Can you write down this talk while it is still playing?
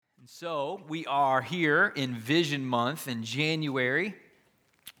So we are here in Vision Month in January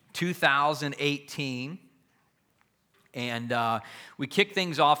 2018, and we kicked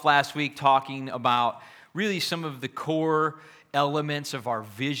things off last week talking about really some of the core elements of our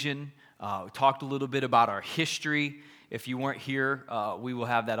vision. We talked a little bit about our history. If you weren't here, we will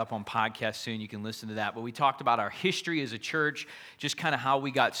have that up on podcast soon. You can listen to that. But we talked about our history as a church, just kind of how we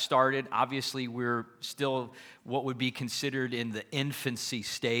got started. Obviously, we're still what would be considered in the infancy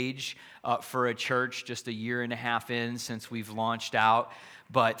stage for a church, just a year and a half in since we've launched out.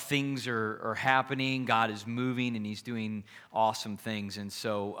 But things are happening, God is moving, and He's doing awesome things. And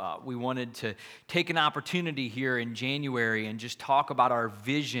so we wanted to take an opportunity here in January and just talk about our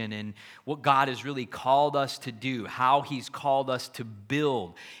vision and what God has really called us to do, how He's called us to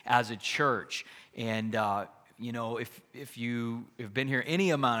build as a church. And if you have been here any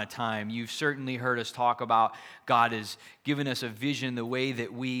amount of time, you've certainly heard us talk about God has given us a vision, the way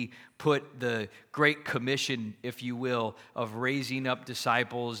that we put the Great Commission, if you will, of raising up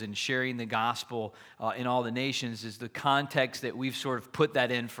disciples and sharing the gospel in all the nations, is the context that we've sort of put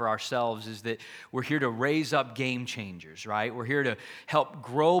that in for ourselves, is that we're here to raise up game changers, right? We're here to help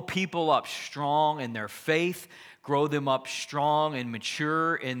grow people up strong in their faith, grow them up strong and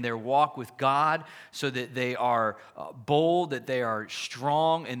mature in their walk with God so that they are bold, that they are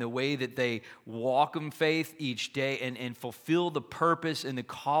strong in the way that they walk in faith each day and fulfill the purpose and the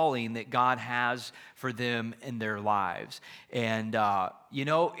calling that God has for them in their lives. And,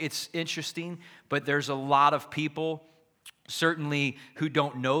 it's interesting, but there's a lot of people certainly who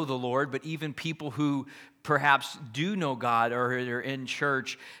don't know the Lord, but even people who perhaps do know God or are in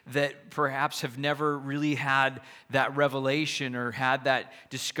church that perhaps have never really had that revelation or had that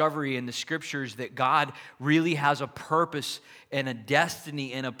discovery in the scriptures that God really has a purpose and a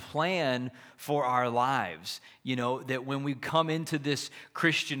destiny and a plan for our lives. That when we come into this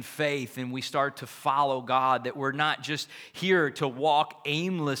Christian faith and we start to follow God, that we're not just here to walk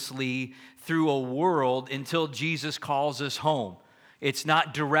aimlessly through a world until Jesus calls us home. It's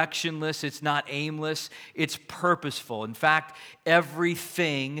not directionless, it's not aimless, it's purposeful. In fact,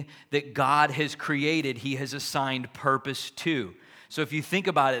 everything that God has created, He has assigned purpose to. So if you think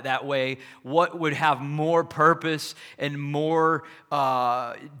about it that way, what would have more purpose and more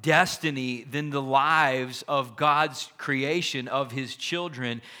destiny than the lives of God's creation, of His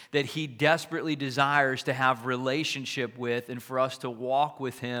children, that He desperately desires to have relationship with and for us to walk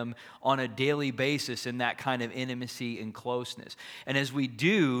with Him on a daily basis in that kind of intimacy and closeness. And as we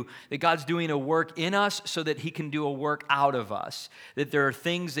do, that God's doing a work in us so that He can do a work out of us. That there are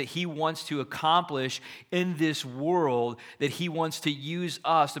things that He wants to accomplish in this world, that He wants to use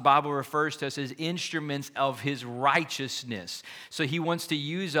us. The Bible refers to us as instruments of His righteousness. So He wants to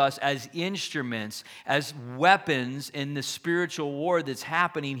use us as instruments, as weapons in the spiritual war that's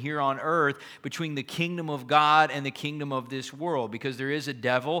happening here on earth between the kingdom of God and the kingdom of this world. Because there is a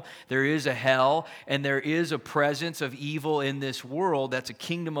devil, there is a hell, and there is a presence of evil in this world. That's a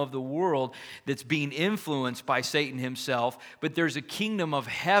kingdom of the world that's being influenced by Satan himself. But there's a kingdom of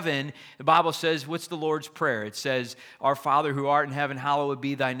heaven. The Bible says, what's the Lord's Prayer? It says, Our Father who art in heaven, hallowed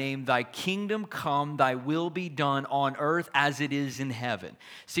be thy name. Thy kingdom come, thy will be done on earth as it is in heaven.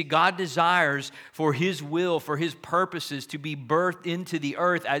 See, God desires for His will, for His purposes to be birthed into the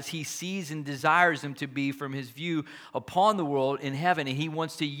earth as He sees and desires them to be from His view upon the world in heaven. And He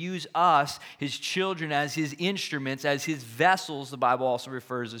wants to use us, His children, as His instruments, as His vessels, the Bible also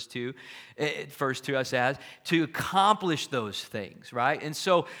refers to us as, to accomplish those things, right? And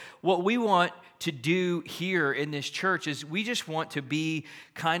so what we want to do here in this church is we just want to be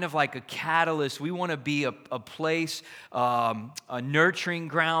kind of like a catalyst. We want to be a place, a nurturing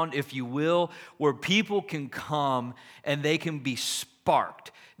ground, if you will, where people can come and they can be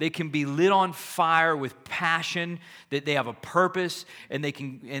sparked. They can be lit on fire with passion, that they have a purpose, and they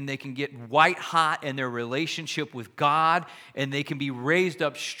can get white hot in their relationship with God, and they can be raised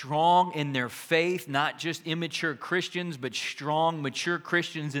up strong in their faith, not just immature Christians, but strong, mature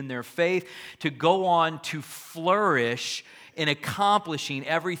Christians in their faith, to go on to flourish in accomplishing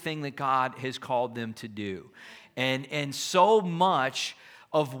everything that God has called them to do. And so much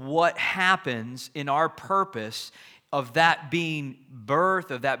of what happens in our purpose, of that being birthed,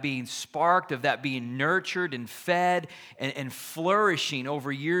 of that being sparked, of that being nurtured and fed and flourishing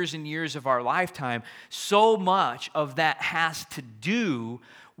over years and years of our lifetime, so much of that has to do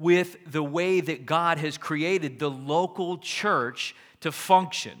with the way that God has created the local church to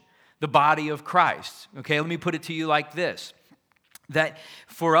function, the body of Christ. Okay, let me put it to you like this, that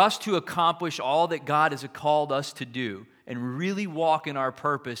for us to accomplish all that God has called us to do and really walk in our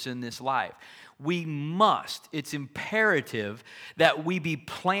purpose in this life, it's imperative that we be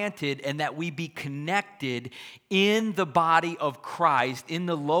planted and that we be connected in the body of Christ, in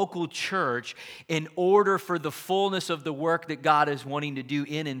the local church, in order for the fullness of the work that God is wanting to do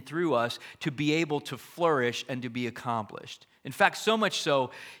in and through us to be able to flourish and to be accomplished. In fact, so much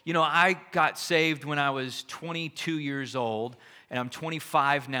so, I got saved when I was 22 years old, and I'm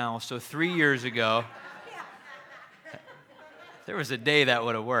 25 now, so 3 years ago. There was a day that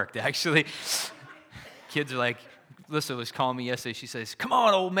would have worked, actually. Kids are like, Alyssa was calling me yesterday. She says, "Come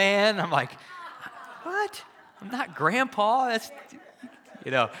on, old man." I'm like, "What? I'm not grandpa." That's,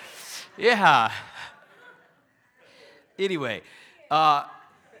 yeah. Anyway, I'm,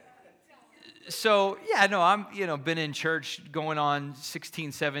 been in church going on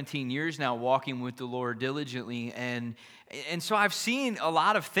 16, 17 years now, walking with the Lord diligently. And so I've seen a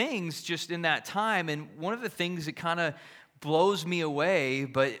lot of things just in that time. And one of the things that kind of blows me away,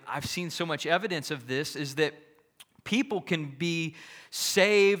 but I've seen so much evidence of this, is that people can be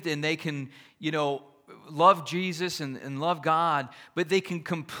saved and they can, love Jesus and love God, but they can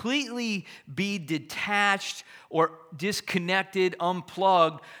completely be detached or disconnected,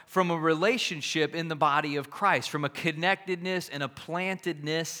 unplugged from a relationship in the body of Christ, from a connectedness and a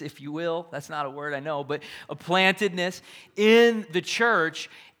plantedness, if you will. That's not a word, I know, but a plantedness in the church.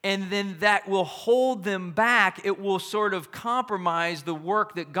 And then that will hold them back. It will sort of compromise the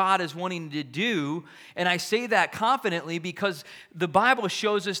work that God is wanting to do. And I say that confidently because the Bible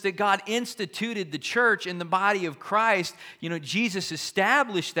shows us that God instituted the church in the body of Christ. Jesus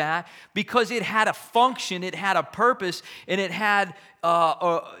established that because it had a function, it had a purpose, and it had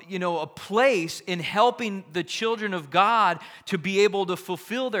a place in helping the children of God to be able to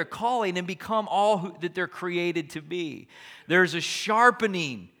fulfill their calling and become all that they're created to be. There's a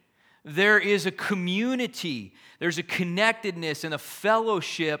sharpening. There is a community. There's a connectedness and a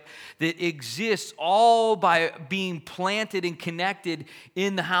fellowship that exists all by being planted and connected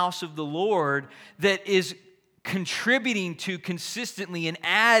in the house of the Lord that is contributing to consistently and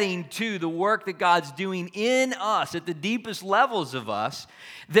adding to the work that God's doing in us at the deepest levels of us,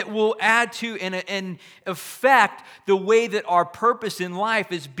 that will add to and affect the way that our purpose in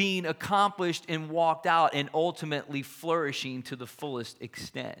life is being accomplished and walked out and ultimately flourishing to the fullest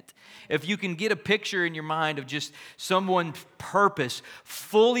extent. If you can get a picture in your mind of just someone's purpose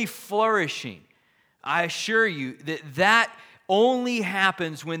fully flourishing, I assure you that only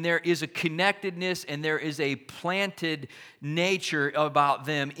happens when there is a connectedness and there is a planted nature about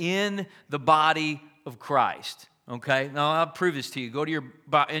them in the body of Christ. Okay? Now, I'll prove this to you. Go to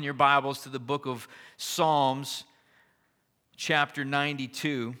in your Bibles to the book of Psalms, chapter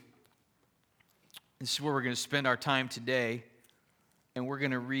 92. This is where we're going to spend our time today. And we're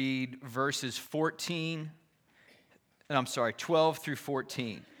going to read verses 12 through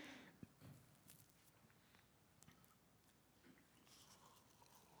 14.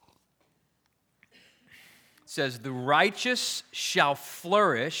 Says, "The righteous shall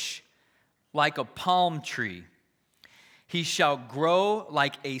flourish like a palm tree. He shall grow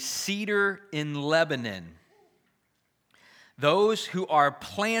like a cedar in Lebanon. Those who are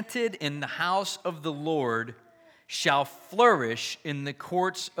planted in the house of the Lord shall flourish in the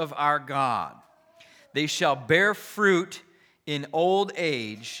courts of our God. They shall bear fruit in old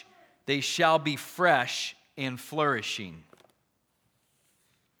age. They shall be fresh and flourishing."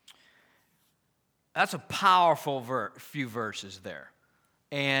 That's a powerful few verses there.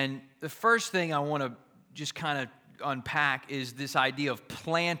 And the first thing I want to just kind of unpack is this idea of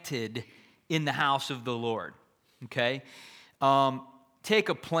planted in the house of the Lord. Okay? Take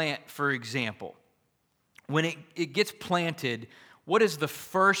a plant, for example. When it gets planted, what is the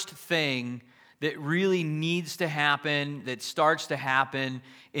first thing that really needs to happen, that starts to happen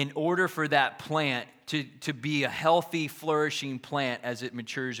in order for that plant to be a healthy, flourishing plant as it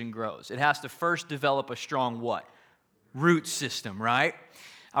matures and grows? It has to first develop a strong what? Root system, right?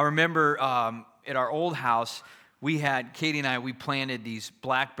 I remember at our old house, Katie and I, we planted these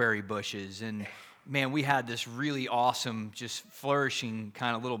blackberry bushes, and man, we had this really awesome, just flourishing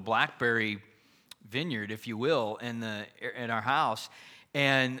kind of little blackberry vineyard, if you will, in our house.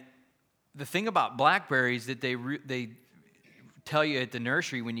 And the thing about blackberries that they tell you at the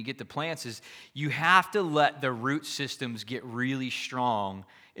nursery when you get the plants is you have to let the root systems get really strong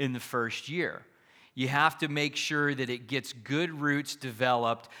in the first year. You have to make sure that it gets good roots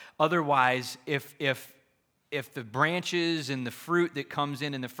developed. Otherwise, if the branches and the fruit that comes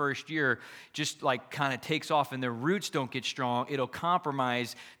in the first year just like kind of takes off and the roots don't get strong, it'll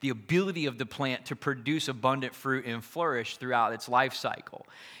compromise the ability of the plant to produce abundant fruit and flourish throughout its life cycle.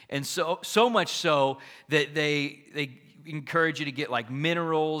 And so much so that they encourage you to get like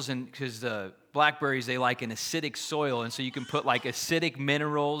minerals, and because the blackberries, they like an acidic soil, and so you can put like acidic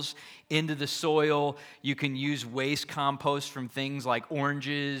minerals into the soil. You can use waste compost from things like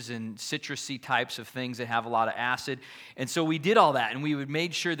oranges and citrusy types of things that have a lot of acid. And so we did all that, and we would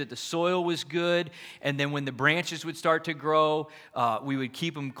make sure that the soil was good, and then when the branches would start to grow, we would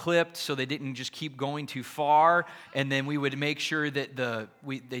keep them clipped so they didn't just keep going too far, and then we would make sure that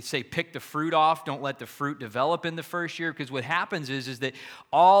they say pick the fruit off, don't let the fruit develop in the first year, because what happens is that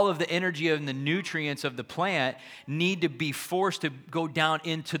all of the energy and the nutrients of the plant need to be forced to go down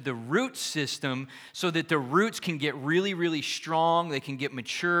into the root system so that the roots can get really, really strong, they can get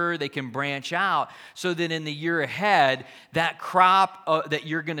mature, they can branch out, so that in the year ahead, that crop that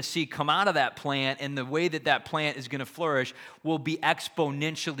you're going to see come out of that plant and the way that that plant is going to flourish will be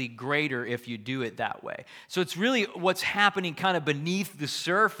exponentially greater if you do it that way. So it's really what's happening kind of beneath the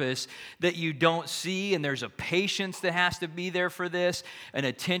surface that you don't see, and there's a patience that has to be there for this, an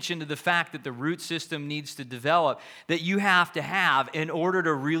attention to the fact that the root system needs to develop, that you have to have in order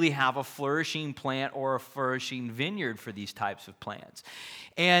to really have a flourishing plant or a flourishing vineyard for these types of plants.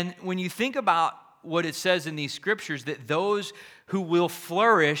 And when you think about what it says in these scriptures, that those who will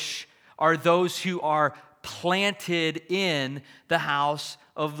flourish are those who are planted in the house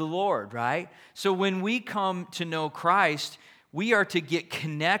of the Lord, right? So when we come to know Christ, we are to get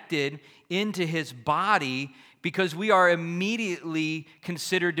connected into his body because we are immediately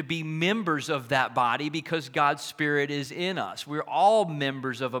considered to be members of that body because God's Spirit is in us. We're all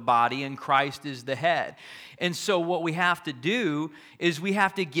members of a body, and Christ is the head. And so what we have to do is we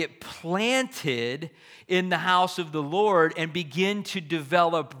have to get planted in the house of the Lord and begin to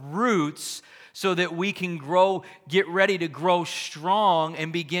develop roots so that we can grow, get ready to grow strong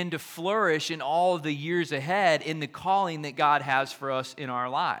and begin to flourish in all of the years ahead in the calling that God has for us in our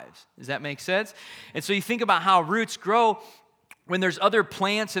lives. Does that make sense? And so you think about how roots grow. When there's other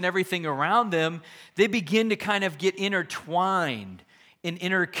plants and everything around them, they begin to kind of get intertwined and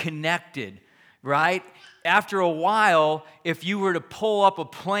interconnected, right? After a while, if you were to pull up a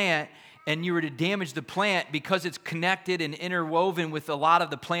plant and you were to damage the plant because it's connected and interwoven with a lot of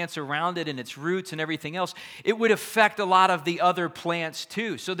the plants around it and its roots and everything else, it would affect a lot of the other plants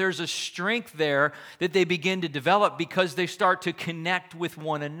too. So there's a strength there that they begin to develop because they start to connect with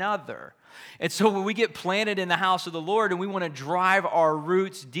one another. And so when we get planted in the house of the Lord and we want to drive our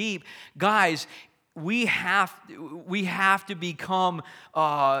roots deep, guys, we have to become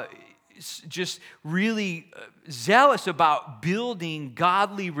just really zealous about building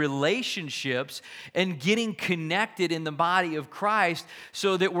godly relationships and getting connected in the body of Christ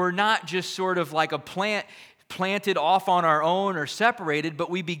so that we're not just sort of like a plant planted off on our own or separated, but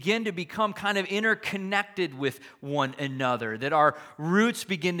we begin to become kind of interconnected with one another, that our roots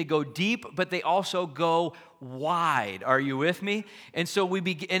begin to go deep, but they also go wide. Are you with me? And so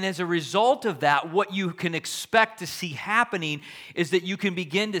and as a result of that, what you can expect to see happening is that you'll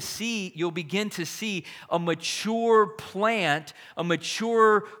begin to see a mature plant, a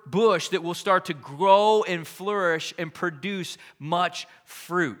mature bush that will start to grow and flourish and produce much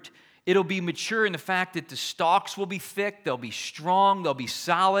fruit. It'll be mature in the fact that the stalks will be thick, they'll be strong, they'll be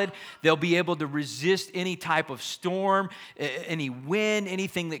solid, they'll be able to resist any type of storm, any wind,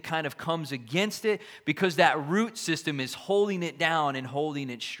 anything that kind of comes against it, because that root system is holding it down and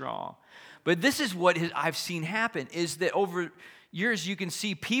holding it strong. But this is what I've seen happen, is that over years you can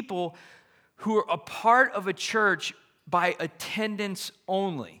see people who are a part of a church by attendance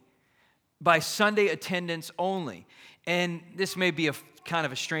only, by Sunday attendance only. And this may be a kind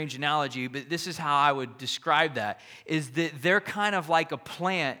of a strange analogy, but this is how I would describe that, is that they're kind of like a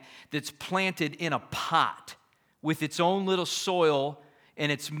plant that's planted in a pot with its own little soil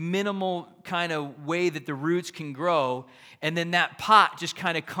and its minimal kind of way that the roots can grow, and then that pot just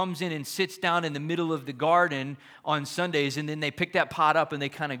kind of comes in and sits down in the middle of the garden on Sundays, and then they pick that pot up and they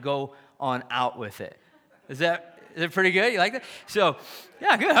kind of go on out with it. Is that pretty good? You like that? So,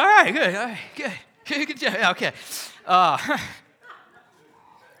 yeah, good. All right, good. Good job. Yeah, okay.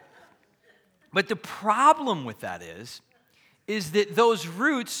 But the problem with that is that those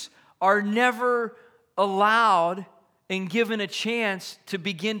roots are never allowed and given a chance to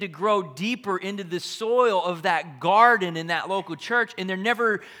begin to grow deeper into the soil of that garden in that local church, and they're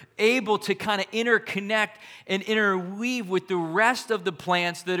never able to kind of interconnect and interweave with the rest of the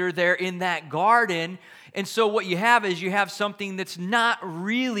plants that are there in that garden. And so what you have is you have something that's not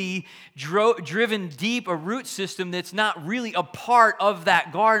really driven deep, a root system that's not really a part of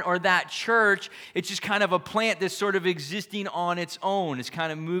that garden or that church. It's just kind of a plant that's sort of existing on its own. It's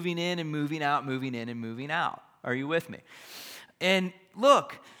kind of moving in and moving out, moving in and moving out. Are you with me? And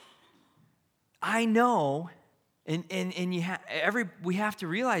look, I know And we have to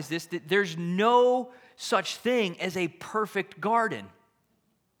realize this, that there's no such thing as a perfect garden,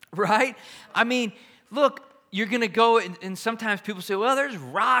 right? I mean, look, you're going to go, and sometimes people say, well, there's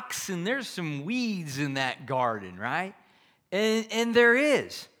rocks and there's some weeds in that garden, right? And there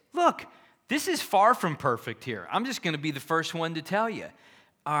is. Look, this is far from perfect here. I'm just going to be the first one to tell you,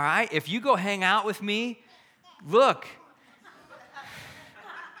 all right? If you go hang out with me, look,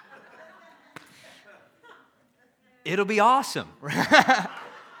 it'll be awesome.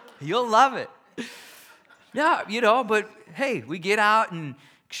 You'll love it. Yeah, but hey, we get out and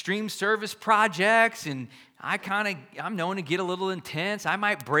extreme service projects, and I'm known to get a little intense. I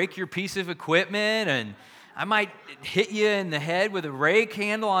might break your piece of equipment, and I might hit you in the head with a rake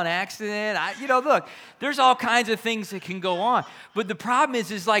handle on accident. Look, there's all kinds of things that can go on. But the problem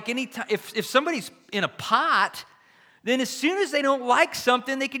is like anytime, if somebody's in a pot, then as soon as they don't like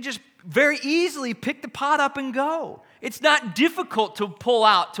something, they can just very easily pick the pot up and go. It's not difficult to pull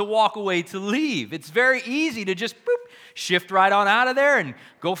out, to walk away, to leave. It's very easy to just shift right on out of there and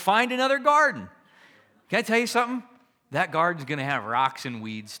go find another garden. Can I tell you something? That garden's going to have rocks and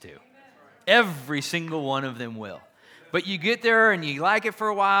weeds too. Every single one of them will. But you get there and you like it for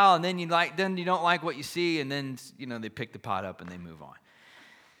a while, and then you don't like what you see, and then they pick the pot up and they move on.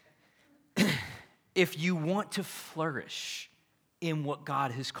 If you want to flourish in what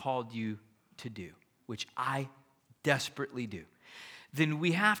God has called you to do, which I desperately do, then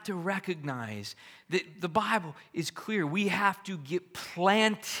we have to recognize that the Bible is clear. We have to get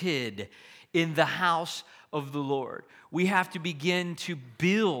planted in the house of the Lord. We have to begin to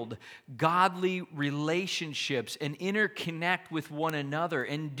build godly relationships and interconnect with one another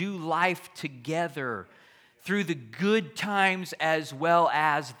and do life together through the good times as well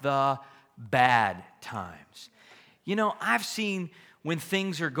as the bad times. I've seen when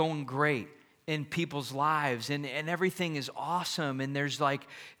things are going great in people's lives and everything is awesome, and there's like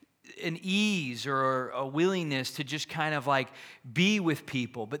an ease or a willingness to just kind of like be with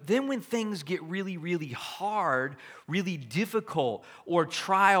people. But then when things get really, really hard, really difficult, or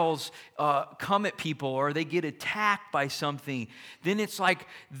trials come at people, or they get attacked by something, then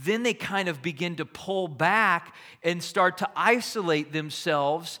they kind of begin to pull back and start to isolate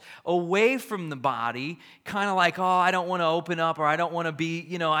themselves away from the body, kind of like, oh, I don't want to open up, or I don't want to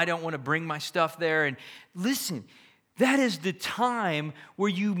be, I don't want to bring my stuff there. And listen, that is the time where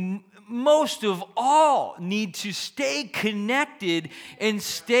you most of all need to stay connected and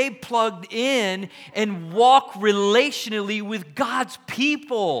stay plugged in and walk relationally with God's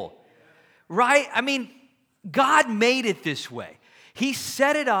people, right? I mean, God made it this way. He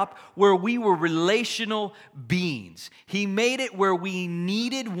set it up where we were relational beings. He made it where we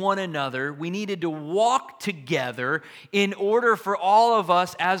needed one another. We needed to walk together in order for all of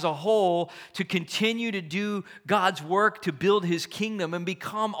us as a whole to continue to do God's work to build His kingdom and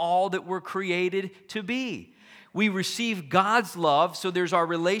become all that we're created to be. We receive God's love, so there's our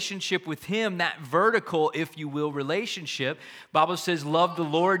relationship with Him, that vertical, if you will, relationship. Bible says, love the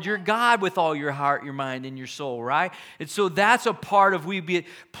Lord your God with all your heart, your mind, and your soul, right? And so that's a part of we be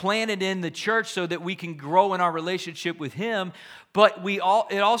planted in the church so that we can grow in our relationship with Him. But it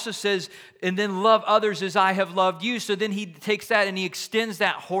also says, and then love others as I have loved you. So then He takes that and He extends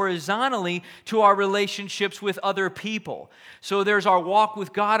that horizontally to our relationships with other people. So there's our walk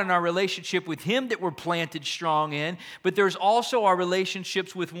with God and our relationship with Him that we're planted strong in. But there's also our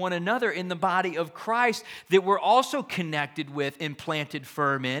relationships with one another in the body of Christ that we're also connected with and planted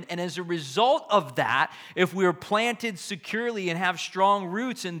firm in. And as a result of that, if we're planted securely and have strong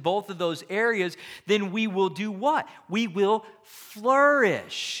roots in both of those areas, then we will do what? We will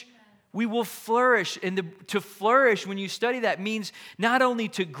flourish. We will flourish. And to flourish, when you study that, means not only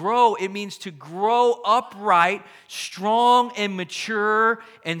to grow, it means to grow upright, strong and mature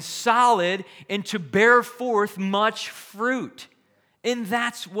and solid, and to bear forth much fruit. And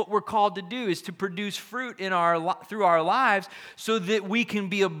that's what we're called to do, is to produce fruit through our lives so that we can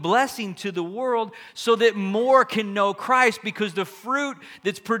be a blessing to the world, so that more can know Christ, because the fruit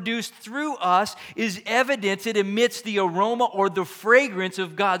that's produced through us is evidence. It emits the aroma or the fragrance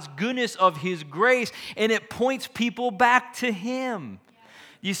of God's goodness, of His grace, and it points people back to Him.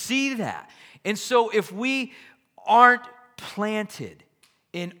 You see that? And so if we aren't planted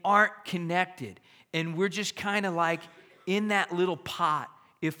and aren't connected, and we're just kind of like in that little pot,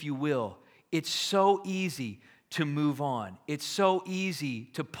 if you will, it's so easy to move on. It's so easy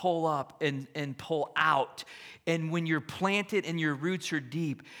to pull up and pull out. And when you're planted and your roots are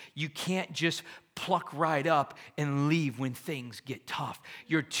deep, you can't just pluck right up and leave when things get tough.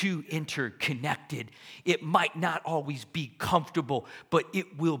 You're too interconnected. It might not always be comfortable, but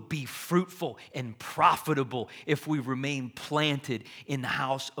it will be fruitful and profitable if we remain planted in the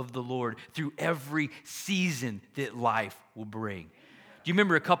house of the Lord through every season that life will bring. Do you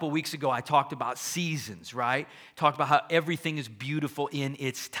remember a couple weeks ago I talked about seasons, right? Talked about how everything is beautiful in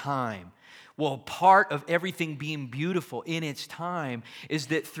its time. Well, part of everything being beautiful in its time is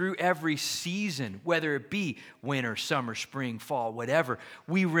that through every season, whether it be winter, summer, spring, fall, whatever,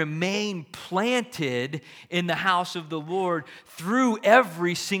 we remain planted in the house of the Lord through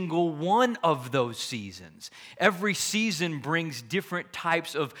every single one of those seasons. Every season brings different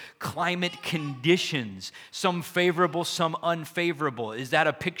types of climate conditions, some favorable, some unfavorable. Is that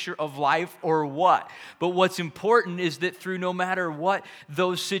a picture of life or what? But what's important is that through no matter what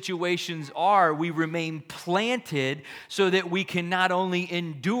those situations are, we remain planted so that we can not only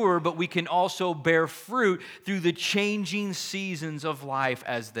endure, but we can also bear fruit through the changing seasons of life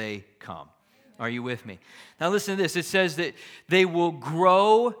as they come. Are you with me? Now listen to this. It says that they will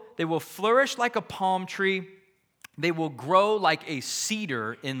grow, they will flourish like a palm tree. They will grow like a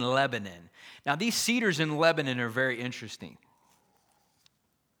cedar in Lebanon. Now these cedars in Lebanon are very interesting.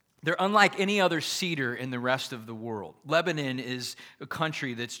 They're unlike any other cedar in the rest of the world. Lebanon is a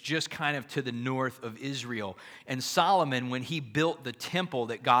country that's just kind of to the north of Israel. And Solomon, when he built the temple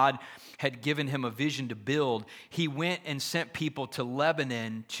that God had given him a vision to build, he went and sent people to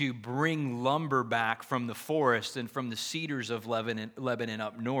Lebanon to bring lumber back from the forest and from the cedars of Lebanon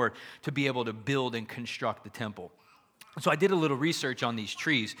up north to be able to build and construct the temple. So I did a little research on these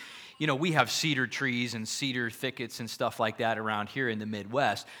trees. You know, we have cedar trees and cedar thickets and stuff like that around here in the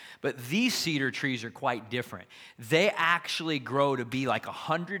Midwest, but these cedar trees are quite different. They actually grow to be like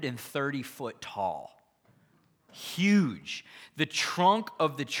 130 foot tall. Huge. The trunk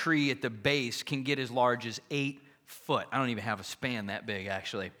of the tree at the base can get as large as 8 foot. I don't even have a span that big,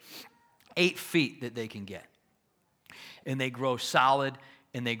 actually. 8 feet that they can get. And they grow solid,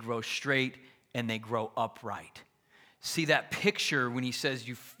 and they grow straight, and they grow upright. See that picture when he says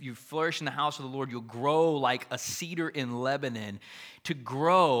you flourish in the house of the Lord, you'll grow like a cedar in Lebanon. To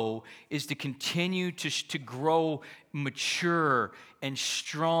grow is to continue to grow mature and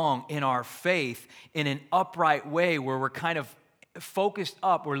strong in our faith in an upright way where we're kind of focused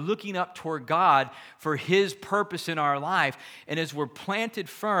up, we're looking up toward God for His purpose in our life. And as we're planted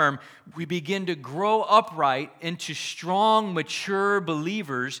firm, we begin to grow upright into strong, mature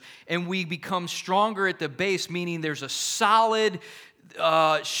believers, and we become stronger at the base, meaning there's a solid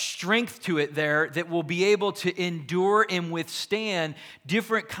strength to it there that will be able to endure and withstand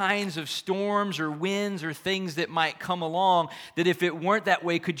different kinds of storms or winds or things that might come along that if it weren't that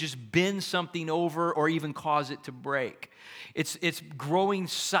way could just bend something over or even cause it to break. It's growing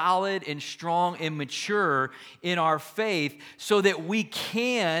solid and strong and mature in our faith so that we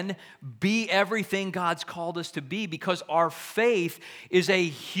can be everything God's called us to be, because our faith is a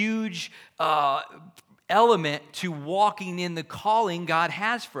huge element to walking in the calling God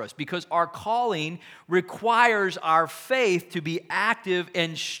has for us, because our calling requires our faith to be active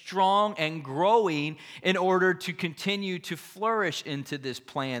and strong and growing in order to continue to flourish into this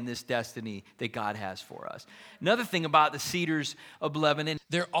plan, this destiny that God has for us. Another thing about the cedars of Lebanon,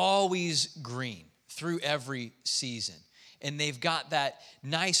 they're always green through every season. And they've got that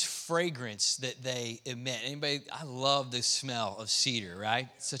nice fragrance that they emit. I love the smell of cedar, right?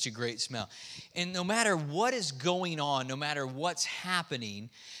 It's such a great smell. And no matter what is going on, no matter what's happening,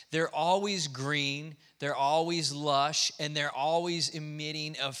 they're always green, they're always lush, and they're always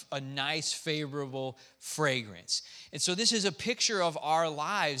emitting a nice, favorable fragrance. And so this is a picture of our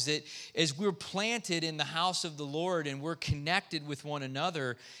lives, that as we're planted in the house of the Lord and we're connected with one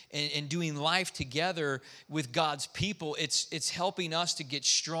another and doing life together with God's people, it's helping us to get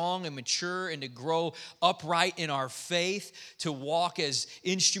strong and mature and to grow upright in our faith, to walk as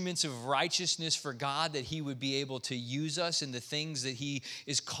instruments of righteousness for God, that He would be able to use us in the things that He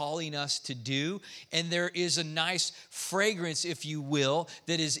is calling us to do. And there is a nice fragrance, if you will,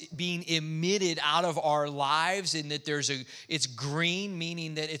 that is being emitted out of our lives, and that it's green,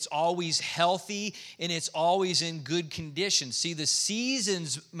 meaning that it's always healthy and it's always in good condition. See, the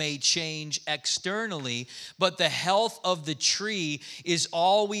seasons may change externally, but the health of the tree is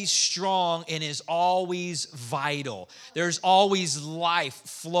always strong and is always vital. There's always life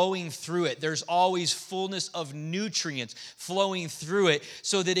flowing through it. There's always fullness of nutrients flowing through it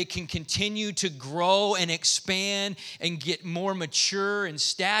so that it can continue to grow and expand and get more mature in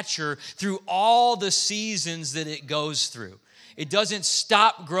stature through all the seasons that it goes through. It doesn't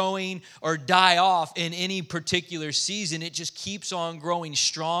stop growing or die off in any particular season. It just keeps on growing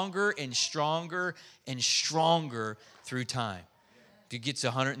stronger and stronger and stronger through time. It gets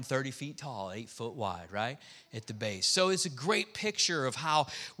 130 feet tall, 8 foot wide, right, at the base. So it's a great picture of how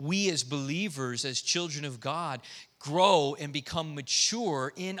we as believers, as children of God, grow and become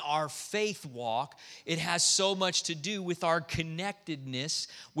mature in our faith walk. It has so much to do with our connectedness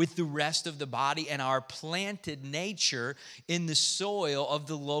with the rest of the body and our planted nature in the soil of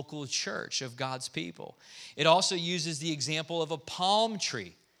the local church of God's people. It also uses the example of a palm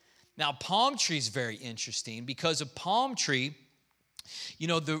tree. Now, palm tree is very interesting because a palm tree, you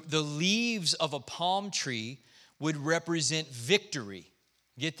know, the leaves of a palm tree would represent victory.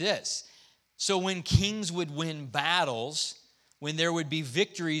 Get this. So when kings would win battles, when there would be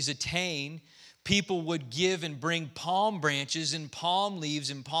victories attained, people would give and bring palm branches and palm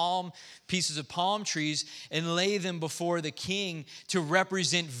leaves and palm pieces of palm trees and lay them before the king to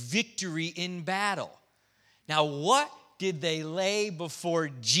represent victory in battle. Now, what did they lay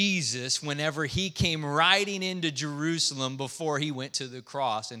before Jesus whenever he came riding into Jerusalem before he went to the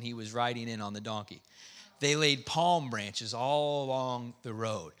cross and he was riding in on the donkey? They laid palm branches all along the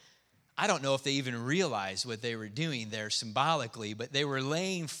road. I don't know if they even realized what they were doing there symbolically, but they were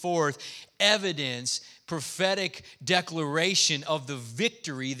laying forth evidence, prophetic declaration of the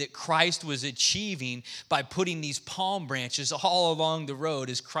victory that Christ was achieving by putting these palm branches all along the road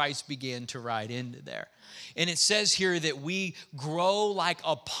as Christ began to ride into there. And it says here that we grow like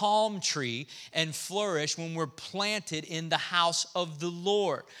a palm tree and flourish when we're planted in the house of the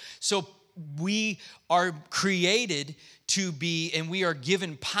Lord. So we are created to be, and we are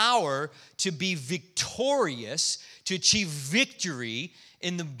given power to be victorious, to achieve victory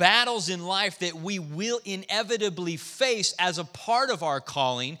in the battles in life that we will inevitably face as a part of our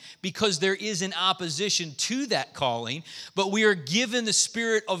calling, because there is an opposition to that calling. But we are given the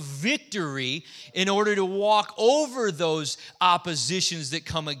spirit of victory in order to walk over those oppositions that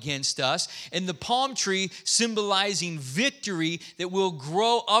come against us. And the palm tree symbolizing victory, that will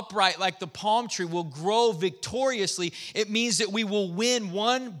grow upright like the palm tree, will grow victoriously. It means that we will win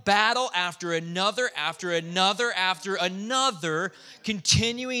one battle after another, after another, after another,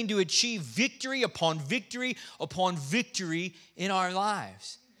 continuing to achieve victory upon victory upon victory in our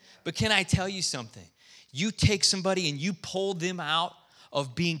lives. But can I tell you something? You take somebody and you pull them out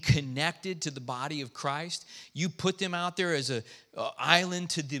of being connected to the body of Christ. You put them out there as an island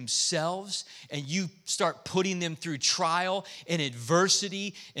to themselves, and you start putting them through trial and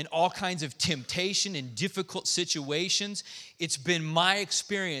adversity and all kinds of temptation and difficult situations. It's been my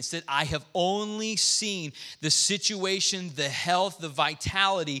experience that I have only seen the situation, the health, the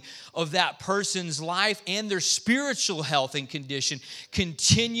vitality of that person's life and their spiritual health and condition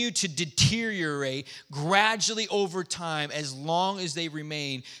continue to deteriorate gradually over time, as long as they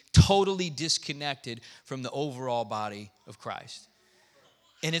remain totally disconnected from the overall body of Christ.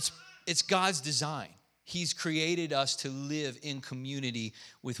 And it's God's design. He's created us to live in community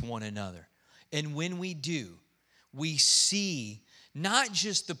with one another. And when we do, we see not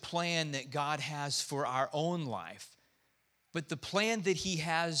just the plan that God has for our own life, but the plan that He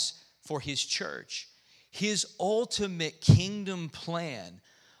has for His church. His ultimate kingdom plan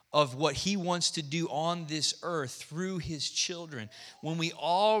of what He wants to do on this earth through His children. When we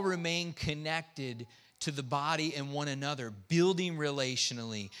all remain connected to the body and one another, building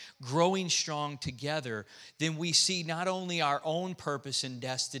relationally, growing strong together, then we see not only our own purpose and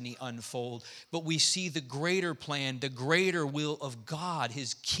destiny unfold, but we see the greater plan, the greater will of God,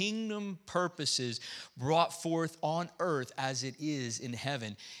 His kingdom purposes brought forth on earth as it is in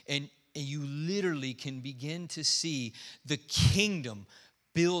heaven. And you literally can begin to see the kingdom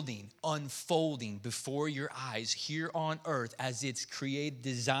building, unfolding before your eyes here on earth as it's created,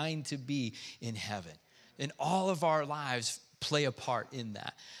 designed to be in heaven. And all of our lives play a part in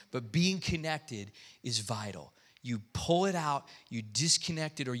that. But being connected is vital. You pull it out, you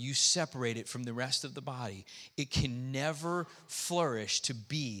disconnect it, or you separate it from the rest of the body, it can never flourish to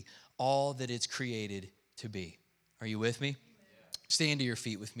be all that it's created to be. Are you with me? Stand to your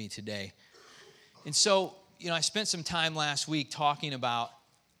feet with me today. And so, I spent some time last week talking about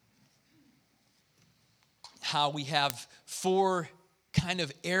how we have 4 kind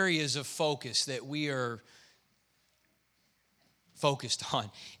of areas of focus that we are focused on,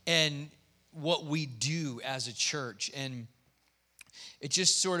 and what we do as a church. And it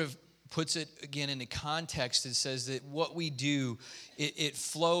just sort of puts it again into context. It says that what we do, it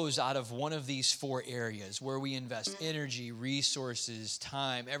flows out of one of these 4 areas where we invest energy, resources,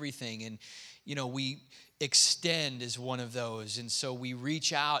 time, everything. And Extend is one of those. And so we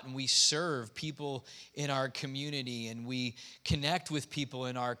reach out and we serve people in our community, and we connect with people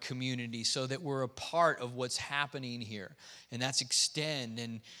in our community so that we're a part of what's happening here. And that's Extend.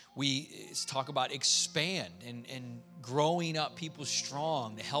 And we talk about Expand and growing up people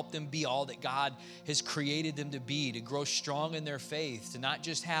strong, to help them be all that God has created them to be, to grow strong in their faith, to not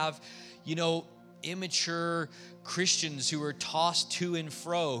just have, immature Christians who are tossed to and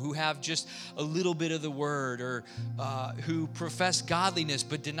fro, who have just a little bit of the word, or who profess godliness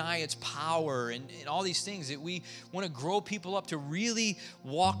but deny its power, and all these things. That we want to grow people up to really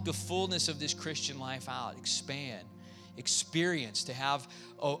walk the fullness of this Christian life out, expand, experience, to have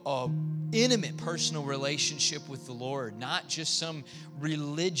a intimate personal relationship with the Lord, not just some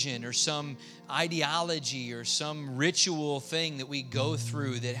religion or some ideology or some ritual thing that we go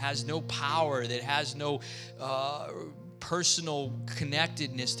through that has no power, that has no personal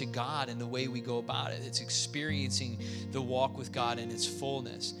connectedness to God in the way we go about it. It's experiencing the walk with God in its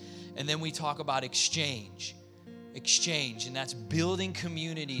fullness. And then we talk about exchange, and that's building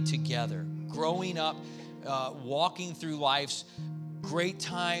community together, growing up, walking through life's great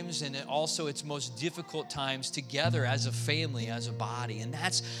times and also its most difficult times together as a family, as a body. And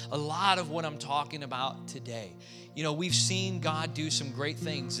that's a lot of what I'm talking about today. We've seen God do some great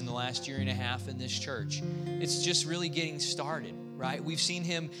things in the last year and a half in this church. It's just really getting started, right? We've seen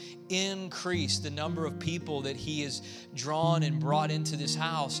him increase the number of people that he has drawn and brought into this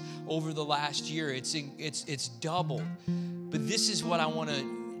house over the last year. It's doubled. But this is what I want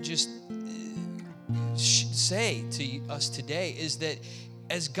to just say to us today, is that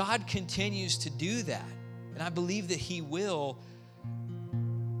as God continues to do that, and I believe that he will,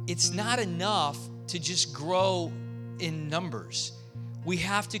 it's not enough to just grow in numbers. We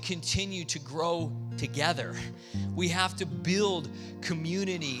have to continue to grow together. We have to build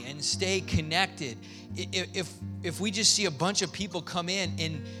community and stay connected. If we just see a bunch of people come in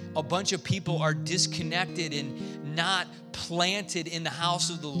and a bunch of people are disconnected and not planted in the house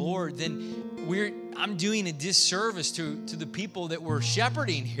of the Lord, then I'm doing a disservice to the people that we're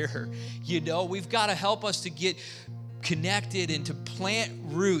shepherding here. We've got to help us to get connected and to plant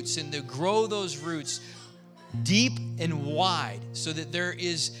roots and to grow those roots deep and wide, so that there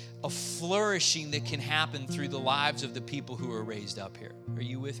is a flourishing that can happen through the lives of the people who are raised up here. Are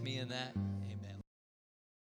you with me in that?